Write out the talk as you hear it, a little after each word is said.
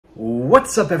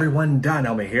What's up, everyone?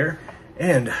 Elmi here.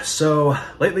 And so,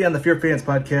 lately on the Fear Fans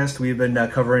podcast, we've been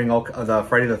covering all the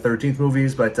Friday the 13th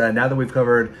movies, but now that we've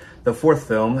covered the fourth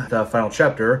film, the final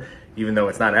chapter, even though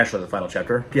it's not actually the final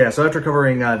chapter. Yeah, so after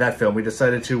covering that film, we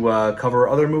decided to cover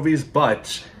other movies,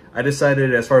 but I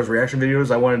decided, as far as reaction videos,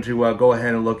 I wanted to go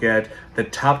ahead and look at the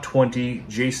top 20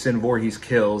 Jason Voorhees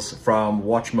kills from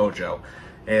Watchmojo.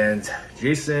 And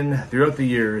Jason, throughout the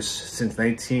years, since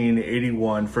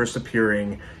 1981, first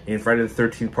appearing in Friday the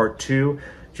 13th Part 2,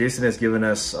 Jason has given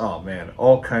us, oh man,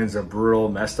 all kinds of brutal,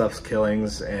 messed up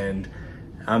killings, and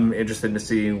I'm interested to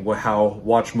see how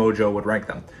Watchmojo would rank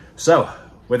them. So,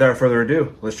 without further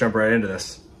ado, let's jump right into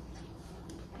this.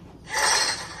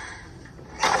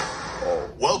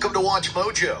 Welcome to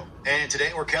Watchmojo, and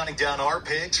today we're counting down our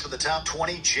picks for the top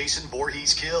 20 Jason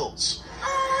Voorhees kills.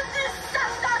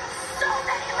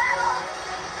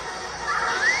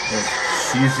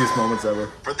 Cheesiest moments ever.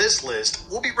 For this list,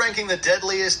 we'll be ranking the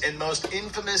deadliest and most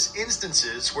infamous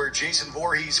instances where Jason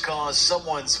Voorhees caused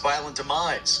someone's violent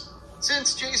demise.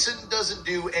 Since Jason doesn't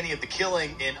do any of the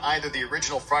killing in either the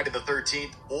original Friday the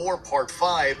 13th or Part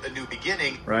 5, A New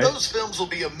Beginning, those films will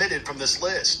be omitted from this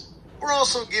list. We're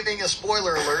also giving a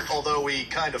spoiler alert, although we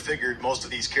kind of figured most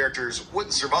of these characters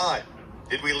wouldn't survive.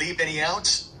 Did we leave any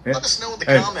out? Yeah. Let us know in the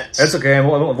comments. That's okay, I've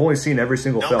only seen every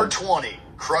single film. Number 20,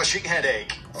 Crushing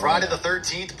Headache, Friday the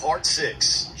 13th, Part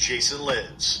 6, Jason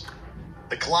Lives.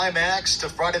 The climax to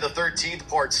Friday the 13th,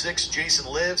 Part 6,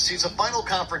 Jason Lives sees a final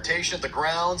confrontation at the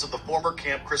grounds of the former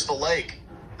Camp Crystal Lake.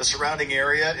 The surrounding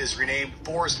area is renamed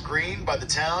Forest Green by the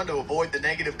town to avoid the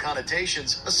negative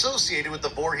connotations associated with the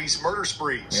Voorhees murder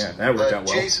sprees. Yeah, that worked out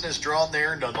well. Jason is drawn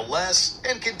there nonetheless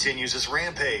and continues his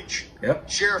rampage. Yep.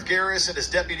 Sheriff Garris and his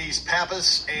deputies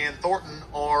Pappas and Thornton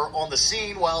are on the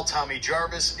scene while Tommy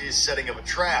Jarvis is setting up a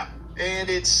trap.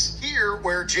 And it's here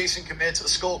where Jason commits a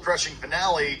skull-crushing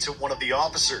finale to one of the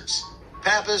officers.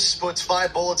 Pappas puts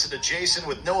 5 bullets into Jason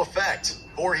with no effect.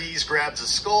 Voorhees grabs a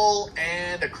skull,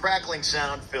 and a crackling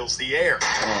sound fills the air.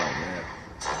 Oh, man.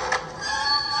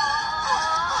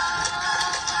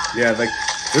 Yeah, like,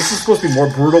 this is supposed to be more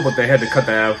brutal, but they had to cut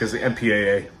that out because of the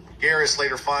MPAA. Garris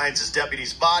later finds his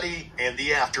deputy's body and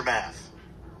the aftermath.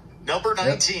 Number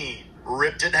 19,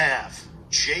 Ripped in Half.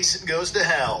 Jason Goes to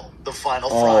Hell, the final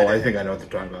Friday. Oh, I think I know what they're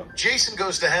talking about. Jason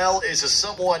Goes to Hell is a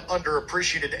somewhat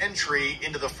underappreciated entry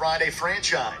into the Friday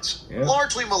franchise. Yeah.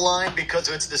 Largely maligned because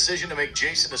of its decision to make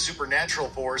Jason a supernatural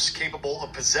force capable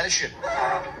of possession.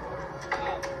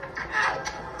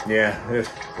 Yeah, they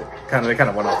kind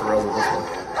of went off the rails with this one.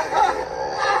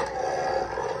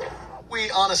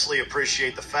 We honestly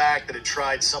appreciate the fact that it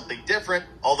tried something different,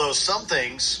 although some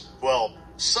things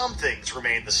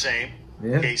remain the same.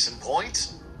 Yeah. Case in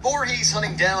point, Voorhees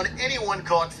hunting down anyone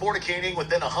caught fornicating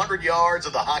within 100 yards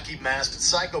of the hockey-masked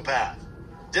psychopath.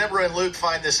 Deborah and Luke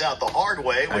find this out the hard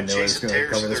way when Jason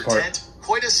tears through their tent,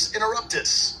 coitus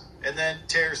interruptus, and then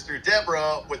tears through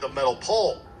Deborah with a metal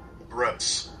pole.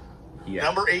 Gross. Yeah.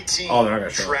 Number 18,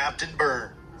 Trapped and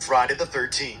Burned, Friday the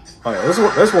 13th. Oh yeah, this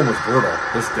one was brutal,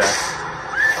 this death.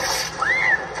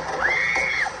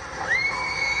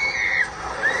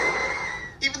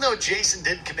 Even though Jason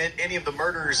didn't commit any of the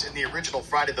murders in the original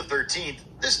Friday the 13th,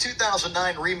 this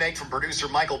 2009 remake from producer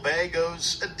Michael Bay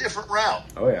goes a different route.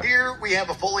 Oh, yeah. Here we have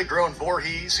a fully grown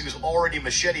Voorhees who's already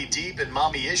machete deep in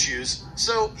mommy issues,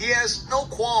 so he has no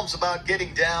qualms about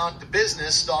getting down to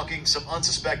business stalking some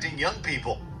unsuspecting young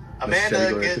people.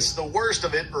 Amanda gets the worst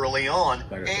of it early on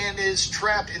and is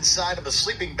trapped inside of a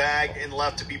sleeping bag and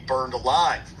left to be burned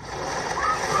alive.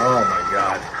 Oh my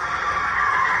God.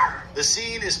 The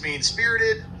scene is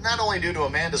mean-spirited, not only due to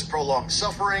Amanda's prolonged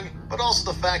suffering, but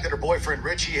also the fact that her boyfriend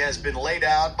Richie has been laid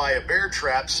out by a bear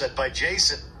trap set by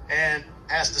Jason and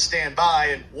has to stand by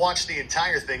and watch the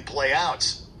entire thing play out.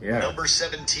 Yeah. Number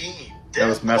 17, That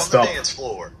was messed on up. the dance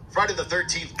floor. Friday the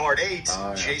 13th, Part 8,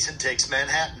 yeah. Jason Takes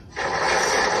Manhattan.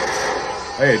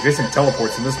 Hey, Jason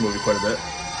teleports in this movie quite a bit.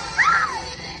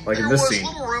 Like in this scene. There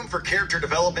was little room for character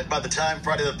development by the time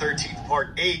Friday the 13th,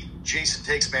 Part 8, Jason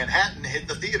Takes Manhattan hit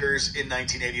the theaters in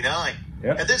 1989.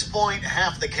 Yep. At this point,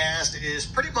 half the cast is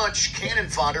pretty much cannon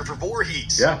fodder for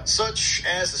Voorhees. Yeah. Such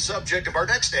as the subject of our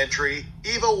next entry,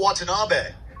 Eva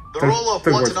Watanabe. The role of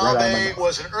Watanabe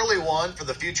was an early one for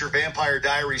the future Vampire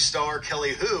Diaries star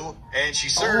Kelly Hu, and she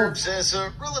serves as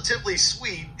a relatively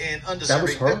sweet and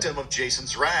undeserving victim of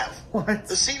Jason's wrath. What?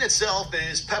 The scene itself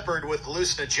is peppered with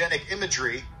hallucinogenic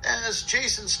imagery as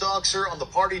Jason stalks her on the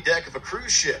party deck of a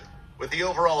cruise ship, with the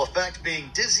overall effect being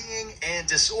dizzying and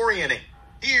disorienting.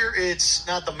 Here, it's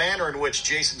not the manner in which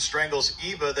Jason strangles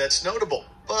Eva that's notable,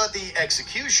 but the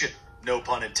execution, no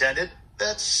pun intended,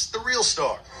 that's the real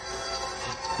star.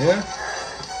 Yeah.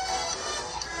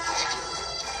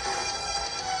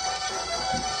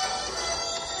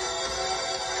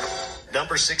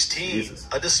 Number 16, Jesus.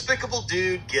 a despicable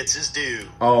dude gets his due.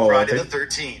 Oh, Friday the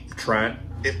 13th. Trent.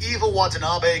 If Evil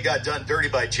Watanabe got done dirty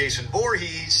by Jason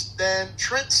Voorhees, then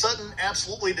Trent Sutton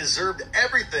absolutely deserved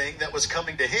everything that was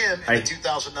coming to him in the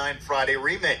 2009 Friday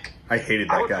remake. I hated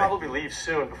that guy. I would probably leave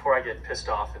soon before I get pissed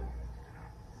off and...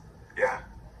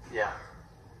 Yeah.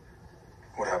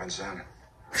 What happens then?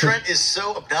 Trent is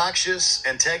so obnoxious,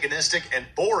 antagonistic, and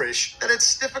boorish that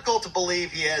it's difficult to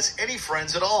believe he has any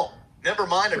friends at all. Never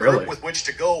mind a group with which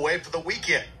to go away for the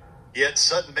weekend. Yet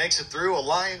Sutton makes it through a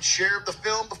lion's share of the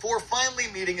film before finally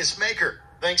meeting his maker,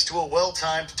 thanks to a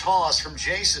well-timed toss from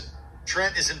Jason.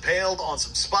 Trent is impaled on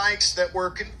some spikes that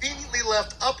were conveniently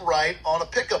left upright on a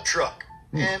pickup truck.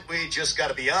 And we just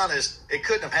gotta be honest, it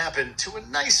couldn't have happened to a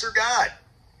nicer guy.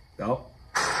 No.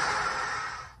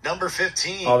 Number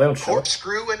 15,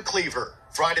 Corkscrew and Cleaver.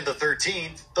 Friday the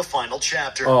 13th, the final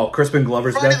chapter. Oh, Crispin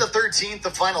Glover's Friday death? the 13th,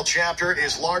 the final chapter,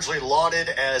 is largely lauded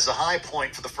as a high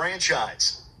point for the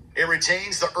franchise. It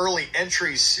retains the early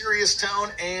entry's serious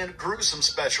tone and gruesome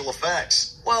special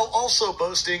effects, while also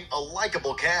boasting a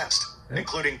likable cast,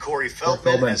 including Corey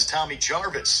Feldman as Tommy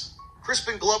Jarvis.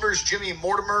 Crispin Glover's Jimmy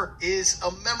Mortimer is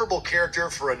a memorable character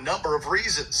for a number of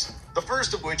reasons, the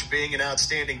first of which being an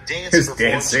outstanding dance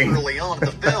performance early on in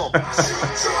the film.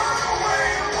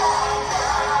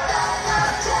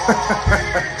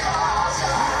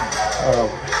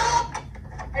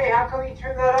 Hey, how come you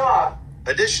turned that off?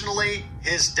 Additionally,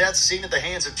 his death scene at the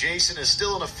hands of Jason is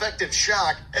still an effective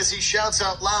shock as he shouts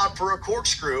out loud for a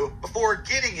corkscrew before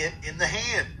getting it in the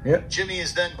hand. Yep. Jimmy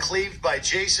is then cleaved by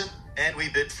Jason, and we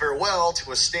bid farewell to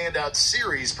a standout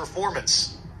series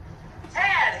performance. Ted!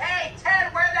 Hey,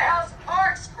 Ted, where the hell's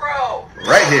Corkscrew?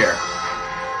 Right here.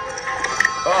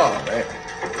 Oh, man.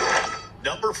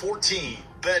 Number 14,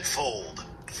 Bedfold.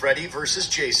 Freddy vs.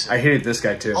 Jason. I hated this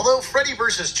guy, too. Although Freddy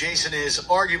vs. Jason is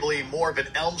arguably more of an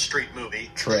Elm Street movie,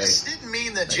 this didn't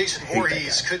mean that Jason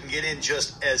Voorhees couldn't get in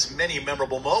just as many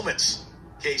memorable moments.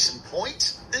 Case in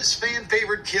point, this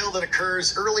fan-favorite kill that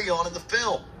occurs early on in the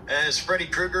film. As Freddy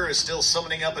Krueger is still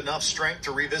summoning up enough strength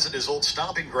to revisit his old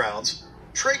stomping grounds,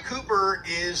 Trey Cooper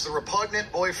is the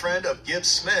repugnant boyfriend of Gibbs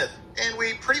Smith, and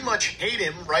we pretty much hate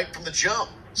him right from the jump.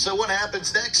 So what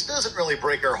happens next doesn't really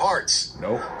break our hearts.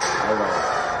 Nope.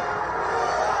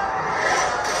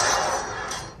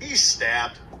 He's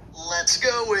stabbed. Let's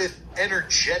go with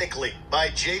Energetically by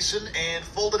Jason and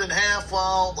folded in half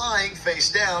while lying face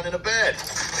down in a bed.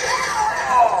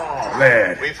 Oh,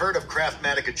 man. We've heard of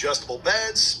Craftmatic adjustable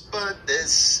beds, but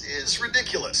this is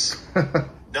ridiculous.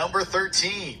 Number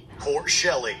 13, Poor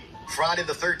Shelley. Friday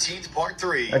the 13th, Part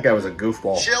 3. That guy was a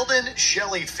goofball. Sheldon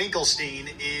Shelley Finkelstein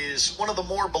is one of the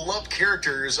more beloved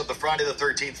characters of the Friday the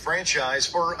 13th franchise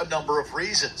for a number of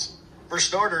reasons. For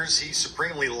starters, he's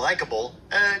supremely likable,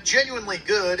 a genuinely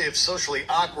good, if socially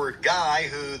awkward guy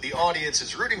who the audience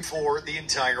is rooting for the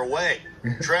entire way.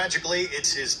 Tragically,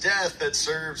 it's his death that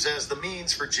serves as the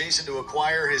means for Jason to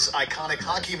acquire his iconic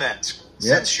hockey mask,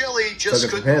 since Shelley just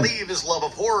couldn't leave his love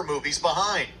of horror movies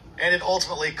behind, and it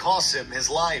ultimately costs him his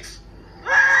life.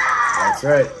 That's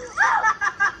right.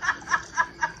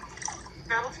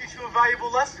 That'll teach you a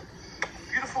valuable lesson.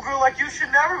 Beautiful girl like you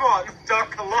should never go out in the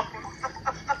dark alone.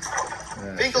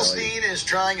 Finkelstein is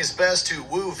trying his best to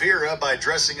woo Vera by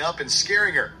dressing up and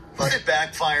scaring her, but it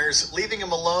backfires, leaving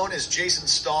him alone as Jason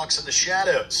stalks in the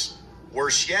shadows.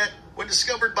 Worse yet, when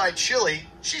discovered by Chili,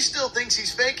 she still thinks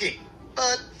he's faking,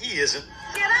 but he isn't.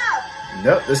 Get up!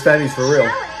 Nope, this time he's for real. Ellie,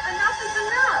 enough is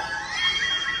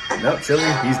enough! Nope,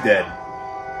 Chili, he's dead.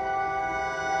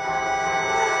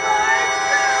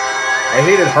 I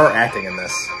hated her acting in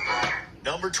this.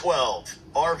 Number 12,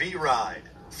 RV Ride.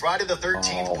 Friday the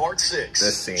 13th, Part 6,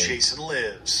 this scene. Jason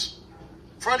Lives.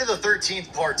 Friday the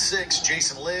 13th, Part 6,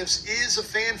 Jason Lives is a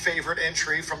fan favorite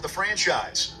entry from the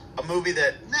franchise. A movie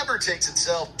that never takes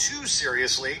itself too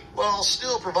seriously while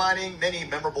still providing many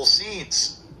memorable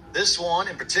scenes. This one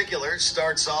in particular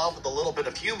starts off with a little bit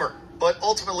of humor, but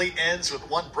ultimately ends with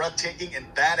one breathtaking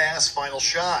and badass final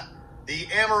shot. The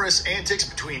amorous antics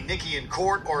between Nikki and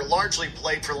Court are largely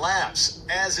played for laughs,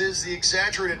 as is the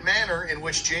exaggerated manner in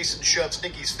which Jason shoves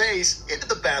Nikki's face into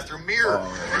the bathroom mirror.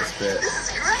 Oh, this bit.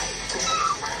 This is great!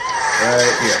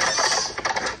 Right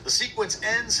here. The sequence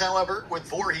ends, however, with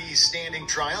Voorhees standing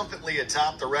triumphantly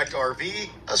atop the wrecked RV,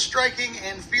 a striking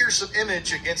and fearsome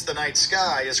image against the night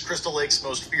sky as Crystal Lake's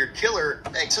most feared killer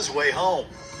makes his way home.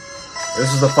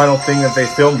 This is the final thing that they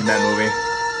filmed in that movie.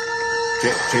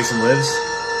 Jason Lives.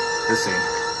 This scene.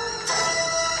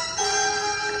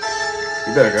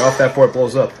 You better get off that before it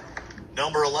blows up.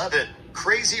 Number 11,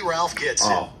 Crazy Ralph Gets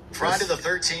It. Friday the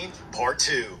 13th, Part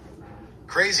 2.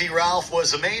 Crazy Ralph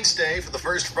was a mainstay for the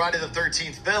first Friday the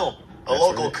 13th film. A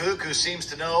local kook who seems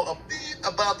to know a bit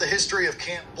about the history of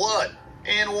Camp Blood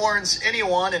and warns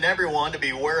anyone and everyone to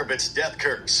beware of its death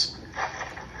curse.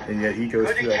 And yet he goes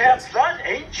Good through Camp that. Blood,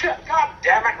 ain't you? God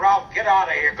damn it, Ralph, get out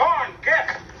of here. Go on,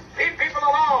 get. Leave people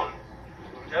alone.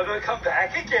 You'll never come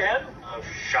back again. Oh,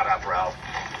 shut up, Ralph.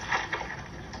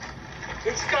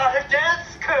 It's got a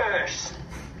death curse.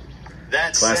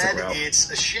 That Classic said, Ralph.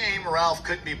 it's a shame Ralph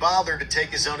couldn't be bothered to take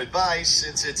his own advice,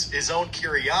 since it's his own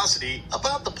curiosity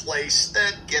about the place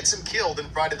that gets him killed in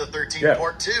Friday the 13th Yeah.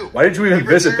 Part 2. Why did you even He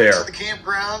visit returns there? to the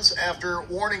campgrounds after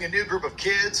warning a new group of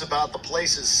kids about the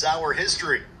place's sour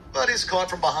history, but is caught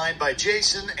from behind by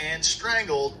Jason and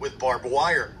strangled with barbed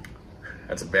wire.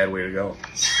 That's a bad way to go.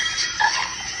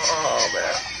 Oh,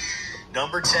 man.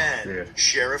 Number 10, Dude.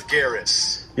 Sheriff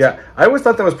Garris. Yeah, I always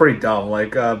thought that was pretty dumb.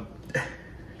 Like,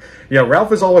 yeah,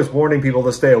 Ralph is always warning people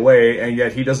to stay away, and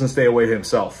yet he doesn't stay away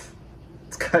himself.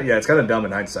 It's kind of dumb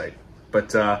in hindsight.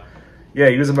 But, yeah,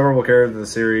 he was a memorable character of the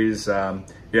series.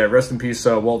 Yeah, rest in peace,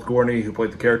 Walt Gorney, who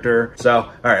played the character. So,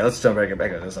 all right, let's jump back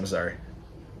into this. I'm sorry.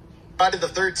 Friday the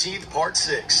 13th, Part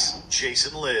 6,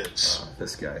 Jason Lives.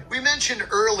 This guy. We mentioned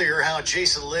earlier how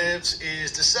Jason Lives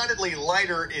is decidedly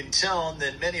lighter in tone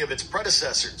than many of its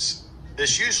predecessors.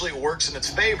 This usually works in its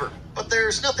favor, but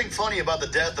there's nothing funny about the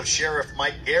death of Sheriff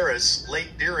Mike Garris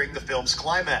late during the film's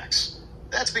climax.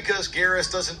 That's because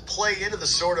Garris doesn't play into the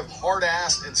sort of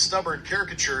hard-ass and stubborn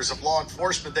caricatures of law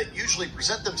enforcement that usually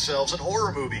present themselves in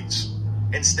horror movies.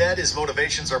 Instead, his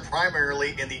motivations are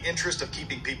primarily in the interest of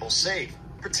keeping people safe,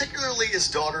 particularly his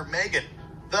daughter Megan.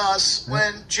 Thus,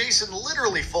 when Jason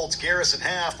literally folds Garris in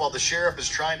half while the sheriff is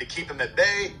trying to keep him at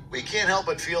bay, we can't help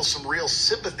but feel some real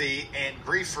sympathy and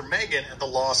grief for Megan at the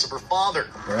loss of her father.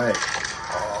 Right.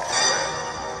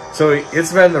 So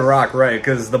it's been The Rock, right?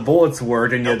 Because the bullets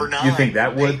worked, and Number 9, you think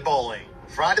that would? Paintballing.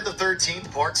 Friday the 13th,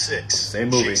 Part 6. Same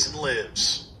movie. Jason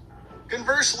Lives.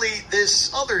 Conversely,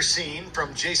 this other scene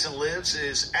from Jason Lives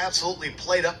is absolutely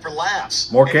played up for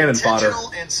laughs. More An cannon fodder.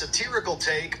 intentional and satirical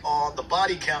take on the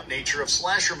body count nature of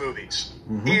slasher movies.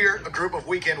 Here, a group of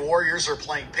weekend warriors are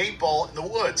playing paintball in the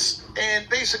woods and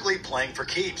basically playing for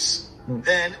keeps.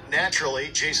 Then, naturally,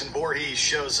 Jason Voorhees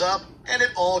shows up and it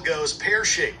all goes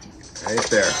pear-shaped. Right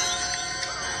there.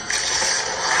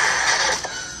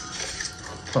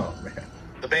 Oh, man.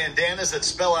 The bandanas that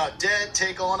spell out dead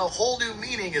take on a whole new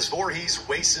meaning as Voorhees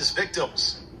wastes his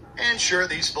victims. And sure,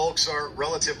 these folks are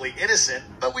relatively innocent,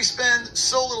 but we spend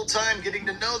so little time getting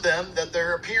to know them that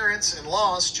their appearance and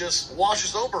loss just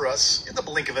washes over us in the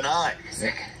blink of an eye.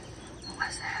 What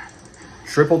was that?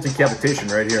 Triple decapitation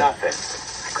right here. Nothing.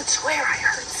 I could swear I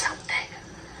heard something.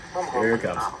 Here it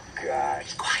comes. Oh, God.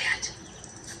 Quiet.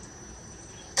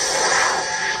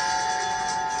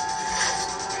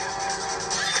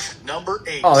 Number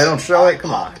 8. Oh, they don't show it?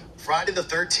 Come on. Friday the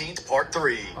 13th, Part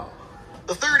 3. Oh.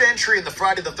 The third entry in the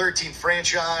Friday the 13th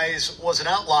franchise was an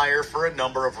outlier for a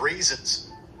number of reasons.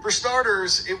 For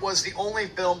starters, it was the only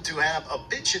film to have a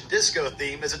bitch and disco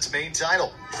theme as its main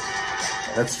title.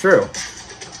 That's true.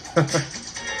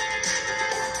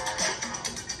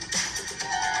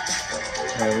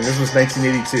 I mean, this was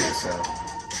 1982, so...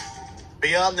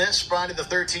 Beyond this, Friday the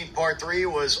 13th Part 3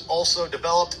 was also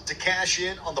developed to cash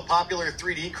in on the popular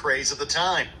 3D craze of the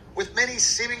time, with many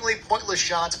seemingly pointless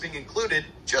shots being included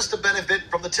just to benefit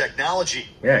from the technology.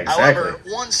 Yeah, exactly. However,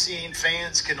 one scene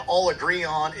fans can all agree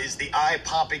on is the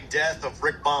eye-popping death of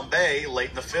Rick Bombay late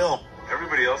in the film.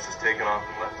 Everybody else has taken off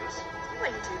and left us. You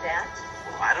wouldn't do that.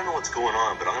 Well, I don't know what's going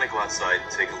on, but I'm going to go outside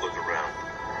and take a look around.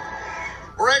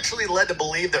 We're actually led to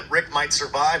believe that Rick might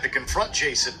survive to confront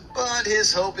Jason, but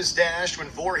his hope is dashed when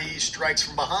Voorhees strikes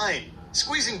from behind,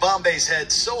 squeezing Bombay's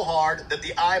head so hard that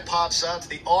the eye pops out to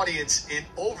the audience in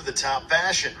over-the-top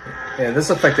fashion. Yeah, this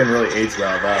effect didn't really age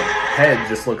well. The head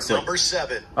just looks like... Number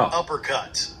 7, Oh.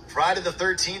 Uppercut. Friday the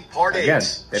 13th, Part 8. Again,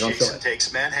 they don't show Jason it.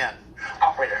 Takes Manhattan.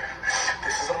 Operator,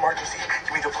 this is an emergency.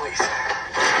 Give me the police.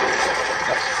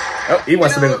 Oh, he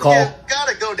wants to make a call. You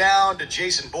gotta go down to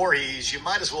Jason Voorhees. You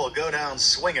might as well go down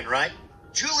swinging, right?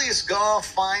 Julius Goff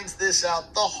finds this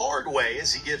out the hard way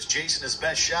as he gives Jason his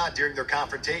best shot during their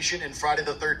confrontation in Friday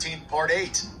the 13th, Part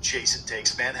 8. Jason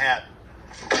Takes Manhattan.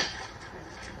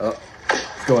 Oh,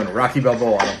 he's going Rocky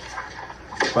Balboa on him.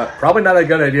 But probably not a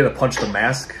good idea to punch the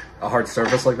mask, a hard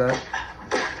surface like that.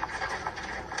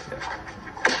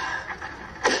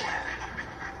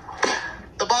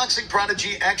 The boxing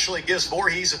prodigy actually gives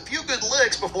Voorhees a few good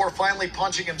licks before finally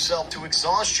punching himself to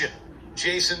exhaustion.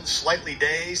 Jason, slightly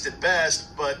dazed at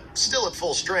best, but still at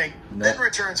full strength, then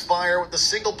returns fire with a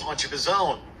single punch of his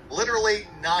own, literally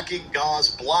knocking Goff's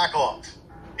block off.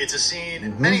 It's a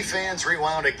scene many fans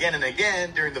rewound again and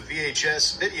again during the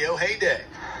VHS video heyday.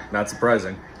 Not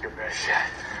surprising. Your best shot.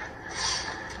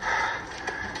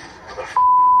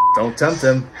 Don't tempt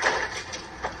him.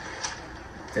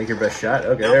 Take your best shot.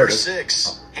 Okay, there Number it is.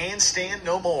 6, Handstand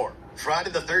No More.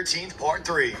 Friday the 13th, Part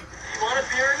 3. You want a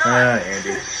beer or not?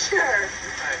 Andy. Sure. All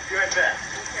right, be right back.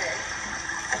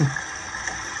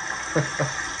 Okay.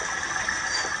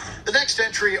 The next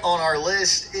entry on our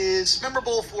list is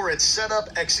memorable for its setup,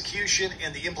 execution,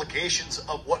 and the implications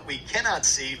of what we cannot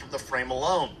see from the frame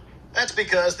alone. That's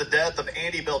because the death of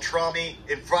Andy Beltrami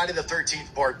in Friday the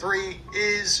 13th Part 3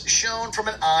 is shown from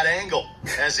an odd angle,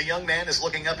 as a young man is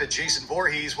looking up at Jason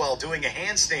Voorhees while doing a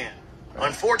handstand.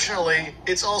 Unfortunately,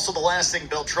 it's also the last thing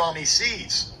Beltrami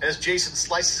sees, as Jason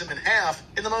slices him in half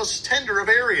in the most tender of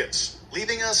areas,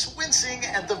 leaving us wincing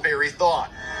at the very thought.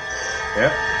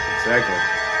 Yep, exactly.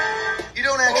 You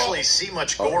don't actually see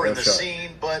much gore in no the shot.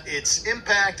 scene, but its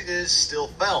impact is still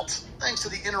felt, thanks to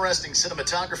the interesting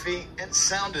cinematography and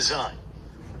sound design.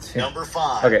 Number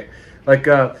 5. Okay, like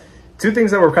two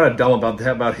things that were kind of dumb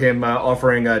about him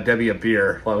offering Debbie a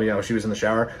beer while she was in the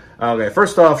shower. Okay,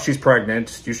 first off, she's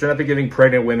pregnant. You should not be giving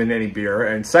pregnant women any beer.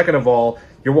 And second of all,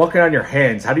 you're walking on your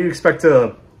hands. How do you expect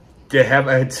to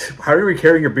how are you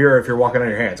carrying your beer if you're walking on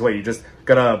your hands? Wait, you just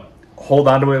gotta hold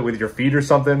onto it with your feet or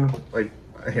something? Like,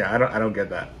 yeah, I don't get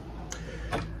that.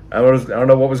 I don't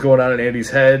know what was going on in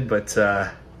Andy's head, but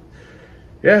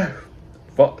yeah,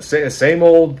 same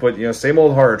old, but same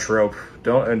old horror trope.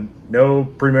 No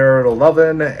premarital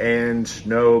loving and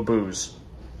no booze.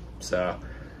 So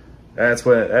that's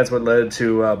what led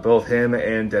to both him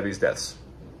and Debbie's deaths.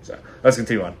 So let's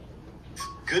continue on.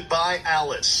 Goodbye,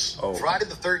 Alice. Oh. Friday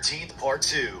the 13th, Part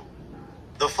 2.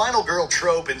 The final girl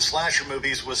trope in slasher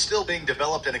movies was still being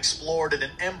developed and explored in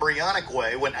an embryonic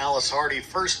way when Alice Hardy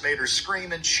first made her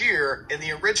scream and cheer in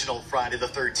the original Friday the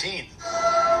 13th.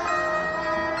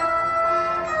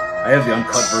 I have the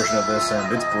uncut version of this,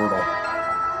 and it's brutal.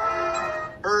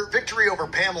 Her victory over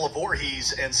Pamela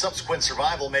Voorhees and subsequent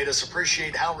survival made us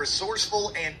appreciate how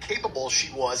resourceful and capable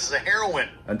she was as a heroine.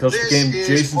 Until she This became is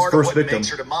Jason's part first of what victim. makes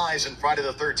her demise in Friday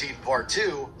the 13th Part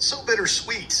 2 so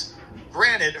bittersweet.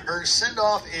 Granted, her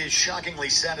send-off is shockingly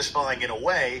satisfying in a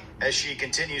way, as she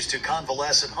continues to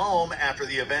convalesce at home after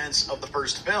the events of the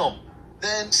first film.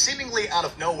 Then, seemingly out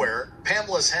of nowhere,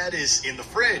 Pamela's head is in the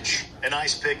fridge, an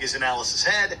ice pick is in Alice's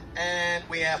head, and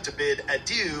we have to bid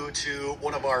adieu to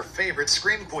one of our favorite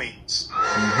Scream Queens.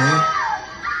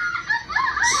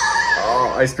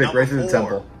 Oh, ice pick right through the 4,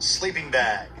 temple. Sleeping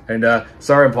Bag. And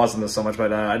sorry I'm pausing this so much,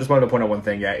 but I just wanted to point out one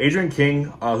thing. Yeah, Adrienne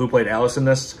King, who played Alice in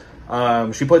this,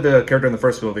 she played the character in the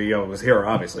first movie. It was Hero,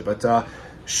 obviously, but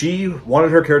she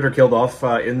wanted her character killed off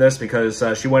in this because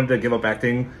she wanted to give up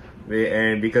acting,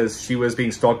 and because she was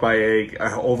being stalked by a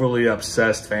overly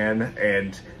obsessed fan.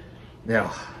 And man,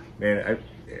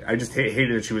 I just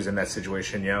hated that she was in that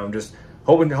situation. I'm just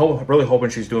really hoping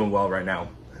she's doing well right now.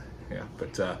 Yeah,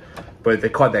 but they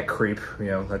caught that creep.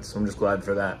 I'm just glad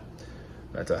for that.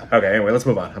 But okay, anyway, let's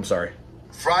move on. I'm sorry.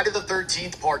 Friday the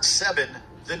 13th, Part 7,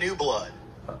 The New Blood.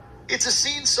 It's a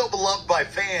scene so beloved by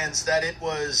fans that it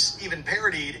was even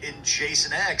parodied in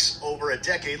Jason X over a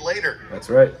decade later. That's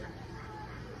right.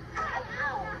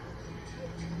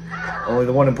 Only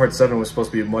the one in Part 7 was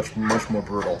supposed to be much more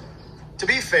brutal. To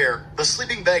be fair, the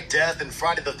sleeping bag death in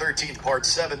Friday the 13th Part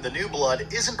 7, The New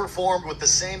Blood, isn't performed with the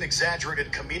same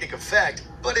exaggerated comedic effect,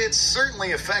 but it's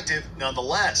certainly effective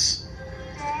nonetheless.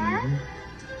 Mm-hmm.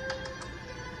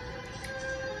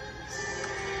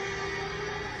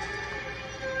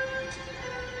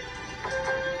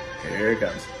 Here it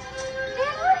comes.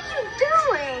 Dan, what are you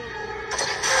doing?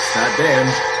 Not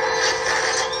Dan.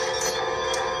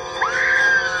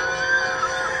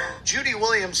 Judy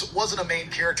Williams wasn't a main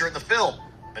character in the film.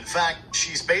 In fact,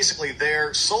 she's basically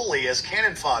there solely as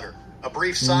cannon fodder, a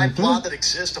brief side plot that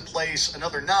exists to place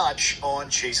another notch on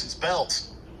Jason's belt.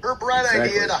 Her bright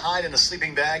idea to hide in a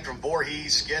sleeping bag from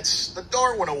Voorhees gets the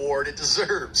Darwin Award it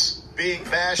deserves, being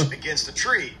bashed against a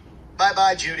tree.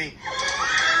 Bye-bye, Judy.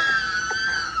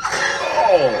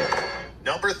 Oh.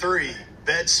 Number 3,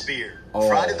 Bed Spear. Oh.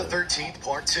 Friday the 13th,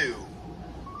 Part 2.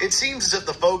 It seems as if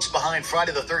the folks behind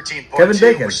Friday the 13th Part Kevin 2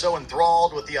 Bacon. were so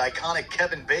enthralled with the iconic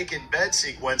Kevin Bacon bed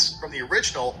sequence from the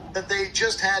original that they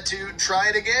just had to try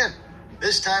it again.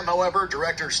 This time, however,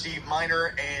 director Steve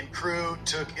Miner and crew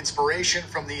took inspiration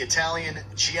from the Italian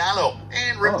Giallo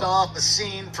and ripped off a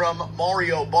scene from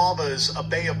Mario Bava's A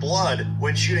Bay of Blood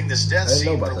when shooting this death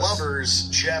scene for lovers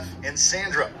Jeff and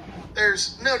Sandra.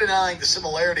 There's no denying the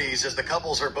similarities, as the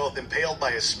couples are both impaled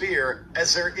by a spear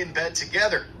as they're in bed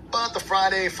together. But the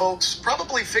Friday folks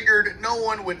probably figured no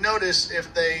one would notice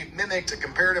if they mimicked a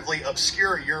comparatively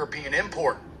obscure European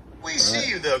import. We see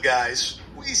you though, guys.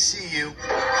 we see you.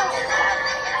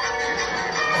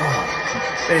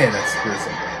 Oh, man, that's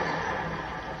gruesome.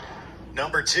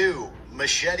 Number 2,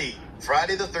 Machete,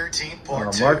 Friday the 13th,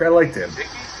 Part 2. Mark, I liked him. Vicky,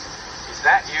 is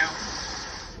that you?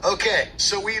 Okay,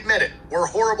 so we admit it. We're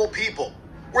horrible people.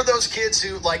 We're those kids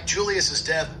who, like Julius's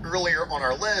death earlier on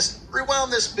our list,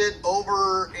 rewound this bit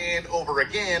over and over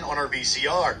again on our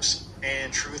VCRs.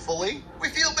 And truthfully, we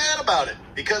feel bad about it,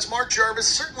 because Mark Jarvis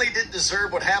certainly didn't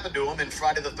deserve what happened to him in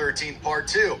Friday the 13th Part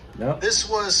 2. No. This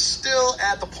was still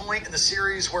at the point in the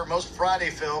series where most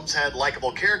Friday films had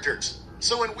likable characters.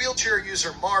 So when wheelchair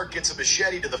user Mark gets a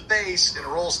machete to the face and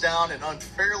rolls down an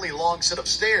unfairly long set of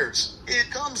stairs, it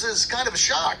comes as kind of a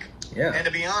shock. Yeah. And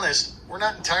to be honest, we're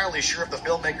not entirely sure if the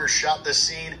filmmakers shot this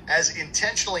scene as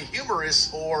intentionally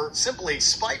humorous or simply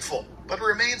spiteful, but it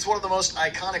remains one of the most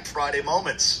iconic Friday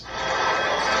moments.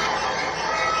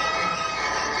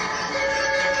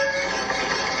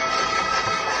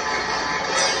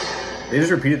 They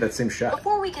just repeated that same shot.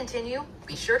 Before we continue,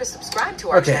 be sure to subscribe to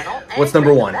our channel. And what's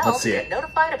number ring the 1? bell Let's see to it. get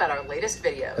notified about our latest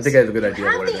videos. I think I have a good idea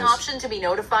You of what have it the is. option to be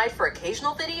notified for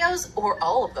occasional videos or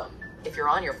all of them. If you're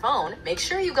on your phone, make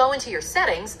sure you go into your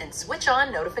settings and switch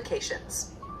on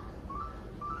notifications.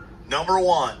 Number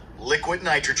 1, Liquid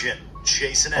Nitrogen,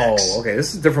 Jason X. Oh, okay.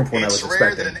 This is different from what I was It's rare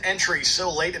expecting. that an entry so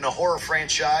late in a horror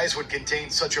franchise would contain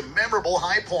such a memorable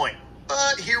high point.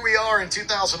 But here we are in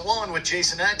 2001 with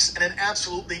Jason X and an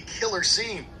absolutely killer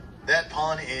scene. That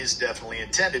pun is definitely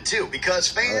intended too, because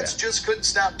fans just couldn't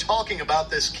stop talking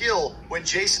about this kill when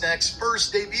Jason X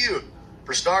first debuted.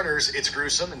 For starters, it's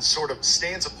gruesome and sort of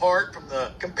stands apart from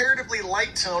the comparatively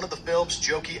light tone of the film's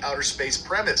jokey outer space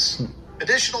premise.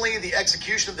 Additionally, the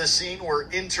execution of this scene where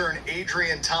intern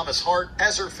Adrian Thomas Hart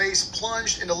has her face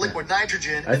plunged into liquid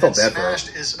nitrogen and then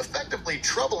smashed is effectively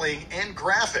troubling and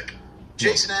graphic.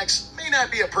 Jason X may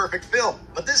not be a perfect film,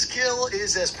 but this kill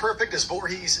is as perfect as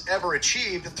Voorhees ever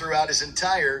achieved throughout his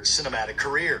entire cinematic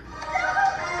career.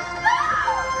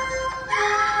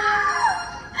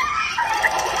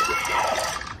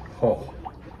 Oh.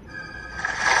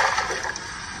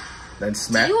 Then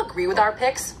smack. Do you agree with our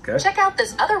picks? Okay. Check out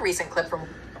this other recent clip from...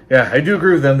 Yeah, I do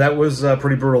agree with them. That was a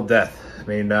pretty brutal death. I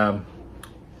mean,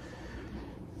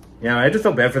 yeah, I just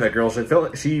felt bad for that girl. She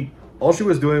felt all she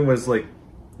was doing was like,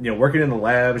 you know, working in the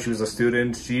lab. She was a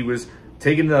student. She was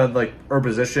taking the her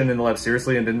position in the lab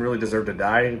seriously and didn't really deserve to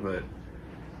die. But,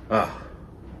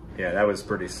 yeah, that was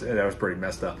pretty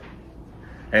messed up.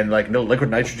 And no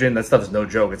liquid nitrogen, that stuff is no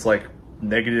joke. It's like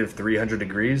negative 300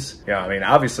 degrees. Yeah, I mean,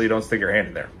 obviously you don't stick your hand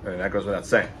in there. I mean, that goes without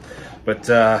saying. But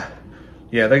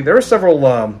yeah, there were several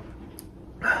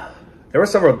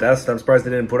deaths that I'm surprised they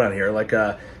didn't put on here, like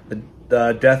the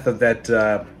death of that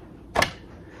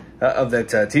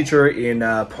teacher in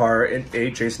Part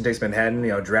 8, Jason Takes Manhattan, you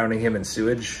know, drowning him in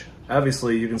sewage.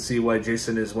 Obviously, you can see why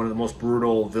Jason is one of the most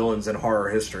brutal villains in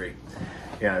horror history.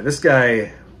 Yeah, this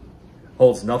guy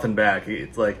holds nothing back.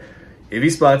 It's like, if he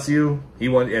spots you, he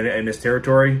wants in his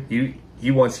territory.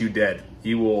 He wants you dead.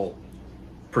 He will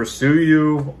pursue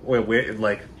you with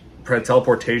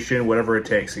teleportation, whatever it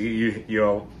takes. You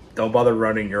know, don't bother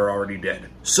running. You're already dead.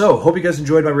 So, hope you guys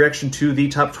enjoyed my reaction to the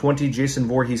top 20 Jason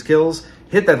Voorhees kills.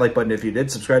 Hit that like button if you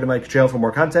did. Subscribe to my channel for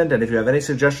more content. And if you have any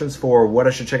suggestions for what I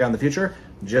should check out in the future,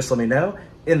 just let me know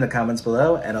in the comments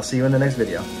below. And I'll see you in the next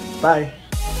video. Bye.